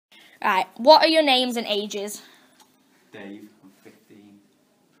Right, what are your names and ages? Dave, I'm 15.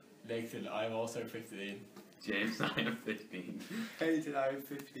 Nathan, I'm also 15. James, I am 15. Hayden, I'm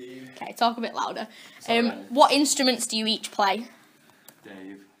 15. Okay, talk a bit louder. Sorry. What instruments do you each play?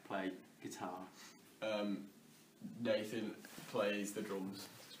 Dave, play guitar. Nathan plays the drums.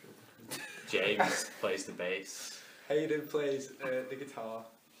 James plays the bass. Hayden plays the guitar.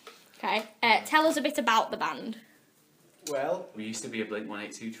 Okay, tell us a bit about the band. Well, We used to be a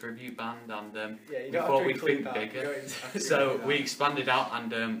Blink-182 tribute band, and yeah, you we don't thought have to we'd include think that. bigger. You don't have to So include we that. expanded out,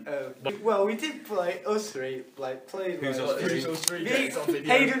 and Well, we did play us three. Played. Who's like, us three? Who's those three Me, days on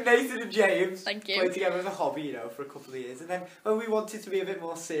video? Hayden, Nathan, and James Thank you. played together as a hobby, for a couple of years. And then when we wanted to be a bit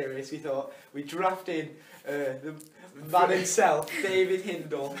more serious, we thought we'd draft in the man himself, David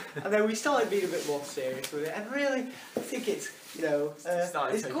Hindle. And then we started being a bit more serious with it. And really, I think it's,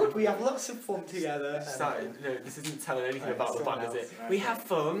 Started it's taking- good. We have lots of fun together. No, this isn't telling anything Right, about the someone band, is else. it? Right. We have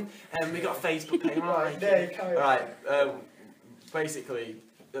fun, and we got a Facebook page. Right, there, carry on. Right, basically,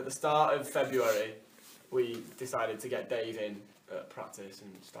 at the start of February, we decided to get Dave in at practice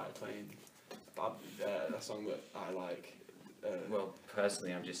and started playing a song that I like. well,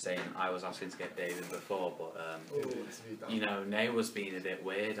 personally, I'm just saying I was asking to get David before, but Nay was being a bit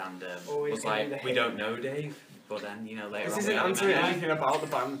weird, and Always was gonna be like, the we hate. don't know Dave. But then, later This on, isn't we only answering met him. anything about the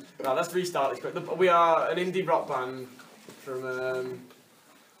band. Right, let's restart this quick. We are an indie rock band from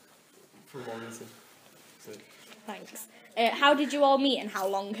Warrington. So, Thanks. How did you all meet and how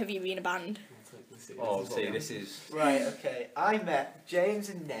long have you been a band? Oh, see, this is Right, okay. I met James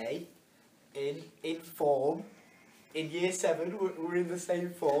and Nay in form. In year 7, we're in the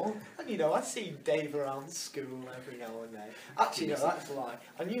same form. And I see Dave around school every now and then. Actually, no, that's a lie.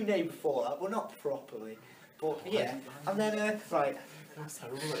 I knew Nay before that, well, not properly. But yeah. And then, right. That's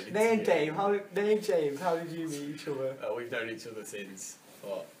terrible. Nay and James, how did you meet each other? We've known each other since,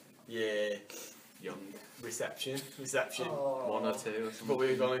 what, year young, reception. Oh. 1 or 2 or something. But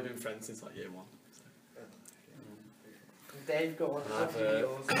we've only been friends since like year 1. Dave, go on. I've, tell me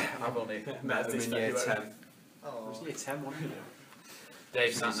yours. I've only Met met him this in year February. 10. Oh. It was year 10, wasn't it?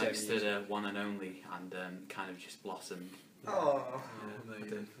 Dave sat 7 next to the one and only, and kind of just blossomed. Oh. Yeah, there you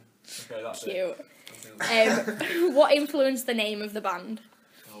go. Okay, that's it. Cute. What influenced the name of the band?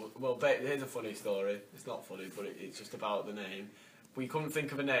 Well, here's a funny story. It's not funny, but it's just about the name. We couldn't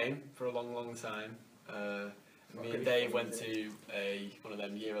think of a name for a long, long time. Me and Dave went to one of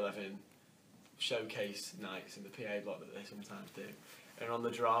them year 11 showcase nights in the PA block that they sometimes do. And on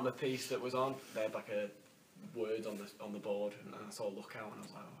the drama piece that was on, they had like a word on the board, and I saw "lookout," and I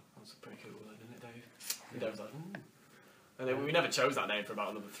was like, "Oh, that's a pretty cool word, isn't it, Dave?" And Dave was like, And then we never chose that name for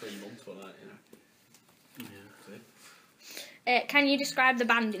about another 3 months, but Can you describe the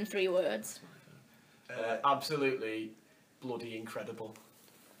band in 3 words? absolutely bloody incredible.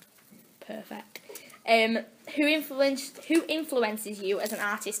 Perfect. Who influences you as an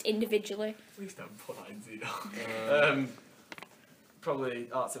artist individually? Please don't put that in Zeno. Probably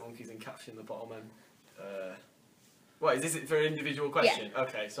Arctic Monkeys and Capturing the Bottom End. What, is this for an individual question? Yeah.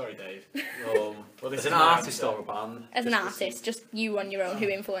 Okay, sorry Dave. Well, this As is an my artist answer. or a band? As an artist, just you on your own, who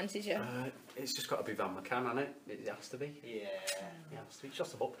influences you? It's just got to be Van McCann, hasn't it? It has to be. Yeah. It has to be.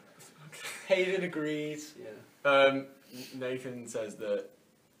 Shut up. Hayden agrees. Yeah. Nathan says that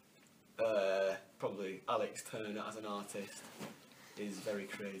probably Alex Turner as an artist is very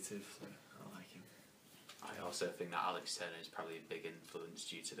creative, so I like him. I also think that Alex Turner is probably a big influence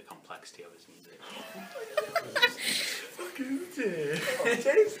due to the complexity of his music.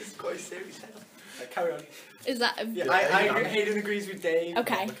 James is quite serious. Carry on. Is that a... Yeah, I agree. Hayden agrees with Dave.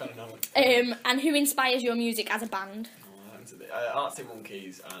 Okay. I kind of know it. And who inspires your music as a band? Arctic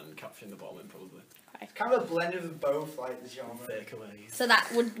Monkeys and Capturing the Bottom End, probably. It's kind of a blend of them both, like the genre. Take away. So that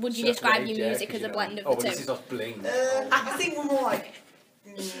would you describe your music as a blend of the this two? is us bling. I think we're more like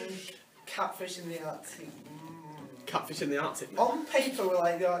Catfish in the Arctic. Catfish in the Arctic. On paper, we're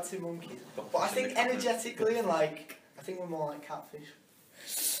like the Arctic Monkeys, but I think energetically and I think we're more like Catfish.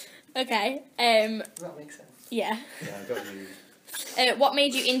 Okay. Does that make sense? Yeah. Yeah, I got you. What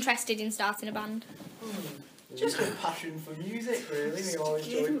made you interested in starting a band? Just a passion for music, really. We all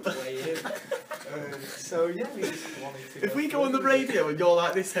enjoy playing. So yeah, we just wanted to. If we go on the radio and you're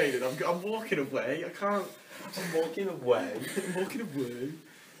like this, Hayden, I'm walking away. I can't. I'm walking away. I'm walking away.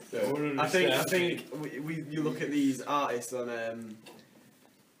 No, I think you look at these artists on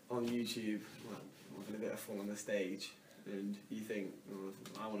YouTube, having a bit of fun on the stage, and you think, oh,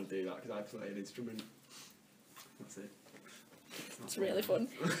 I want to do that because I play an instrument. That's it. It's really fun.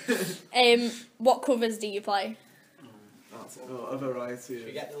 What covers do you play? That's a variety Should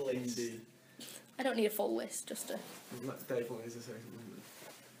we get the of list? indie. I don't need a full list, just a... Let Dave want to say something.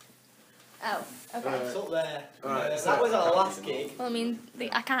 Oh, okay. It's up there. Alright, so- that was our last gig. Well, I mean,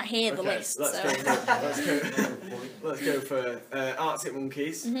 I can't hear the Okay, list, let's so. let's go for Arctic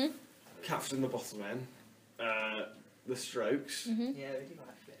Monkeys, Mhm. Captain the Bottlemen, The Strokes, Mhm. Yeah, we do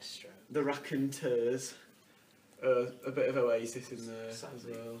like a bit of stroke. The Raconteurs, a bit of Oasis in there as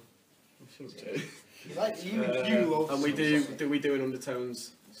Sadly. well. I'm sure we do. You like you love. And we some do we do an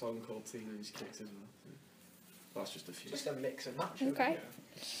Undertones song called Teenage Kicks as well. That's just a few. Just a mix and match. Okay.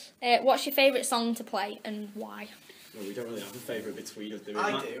 What's your favourite song to play and why? Well, we don't really have a favourite between us, do we?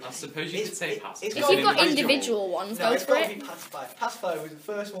 I Matt? do. I suppose you could say pass. it's If gotta you've got be individual ones, No, go it's for got to it. be Pacifier. Pacifier was the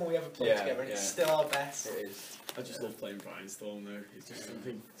first one we ever played Yeah, together, and it's yeah. still our best. It is. I just love playing Brian Storm though. It's just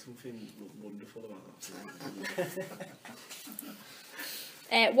something wonderful about that song.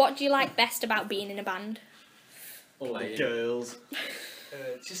 What do you like best about being in a band? All the Playing. girls.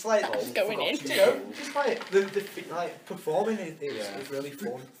 Just like That's going in. you know, just like the like performing is really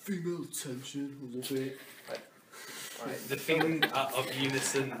fun. Female tension, I love it. The feeling of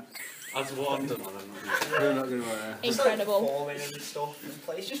unison as one. We're not going to. Just like Incredible. performing and stuff and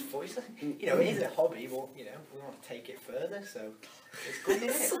play. It's just fun. It's like, you know, it is a hobby, but you know, we want to take it further, so it's good,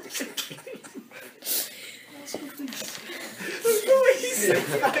 isn't it?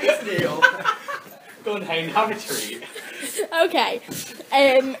 Neil. Go on, Hayne, have a treat. Okay.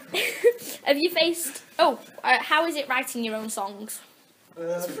 Have you faced? Oh, how is it writing your own songs?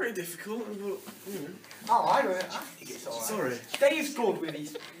 It's pretty difficult, but you know. Oh, I think it's alright. Sorry. Dave's good with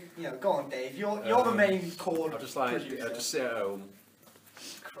his. You know, go on, Dave. You're the main chord. I just like, producer. I just sit at home,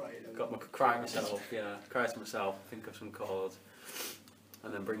 Crying over got my cry myself, cry to myself, think of some chords,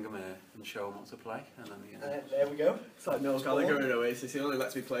 and then bring them here and show them what to play, and then There we go. It's like Noel Gallagher in Oasis. He only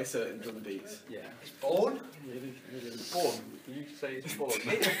lets me play certain drum beats. yeah. It's born. Really. Born. You say it's born.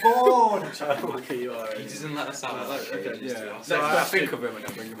 It's born. Okay, you are. He doesn't let us out. Okay, Yeah. So I think of him and I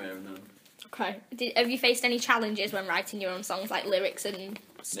bring him here and then. Okay. Have you faced any challenges when writing your own songs, like lyrics and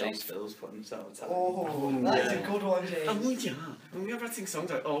stuff? Nate Phil's putting himself on Oh, Yeah. that's a good one, Oh James. yeah. When we are writing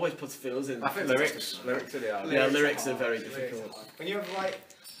songs, I always put fills in. I think lyrics are the hard. Yeah, lyrics are very difficult. When you have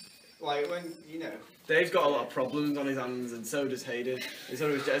like when you know. Dave's got a lot of problems on his hands, and so does Hayden. And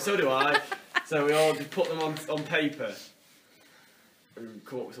so do I. So we all just put them on paper and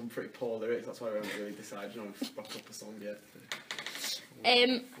come up with some pretty poor lyrics. That's why we haven't really decided on a proper song yet.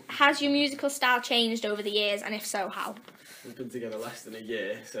 Has your musical style changed over the years, and if so, how? We've been together less than a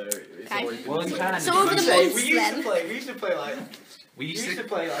year, so it's Okay. always been. Well, in fairness, So over the months we used then. to play. We used to play like. we We used used to to.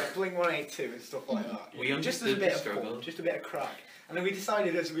 play like Bling 182 and stuff like that. We just as a understood bit the of struggle. fun, just a bit of crack. And then we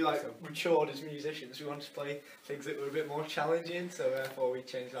decided as we like matured as musicians, we wanted to play things that were a bit more challenging. So therefore, we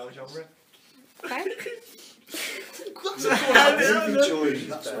changed our genre. Okay. Davy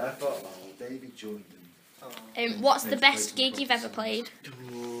joined. That's what I thought about. Davy joined them. What's the best gig you've ever played?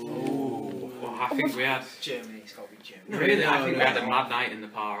 Well, I think we had. Germany, it's got to be Germany. Really, I No, think no. we had a mad night in the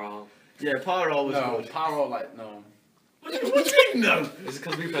Power Hall. Yeah, Power was No, good. Power like no. What do you mean, no? Is it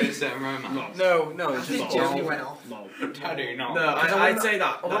because we played a certain romance? No, I it's think just Germany went off. No. How do you know? No, Because I I'd wouldn't- say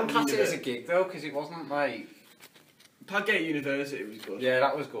that. I wouldn't that class it as a univer- gig though, because it wasn't like. Padgate University was good. Yeah,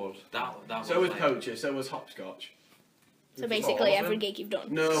 that was good. That So was like, Poacher, so was Hopscotch. So basically, all of every them. gig you've done.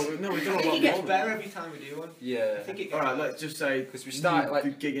 No, we've done I a think lot it more. gets than better that. every time we do one. Yeah. I think it gets Alright, better. let's just say Because we started like. the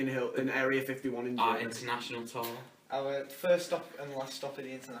gig in Area 51 in our Germany. international tour. Our first stop and last stop of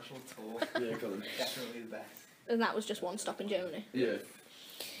the international tour. Yeah, go on. Definitely the best. And that was just one stop in Germany. Yeah.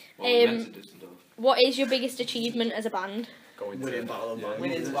 Well, we Um, went to Düsseldorf. What is your biggest achievement as a band? Going to Winning Battle of yeah. Bands.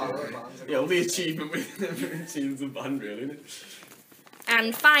 Winning the battle of bands. Yeah, well, the achievement within achievements of band, really, isn't it?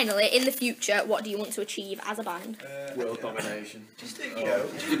 And finally, in the future, what do you want to achieve as a band? World domination. Just to, you know,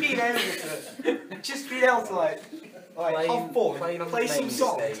 just being able to, just being able to like have fun, playing on play the some main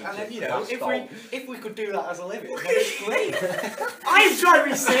songs, stage and then is you know, that's if we could do that as a living, then it's great. I'm trying to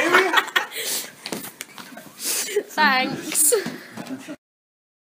be serious. Thanks.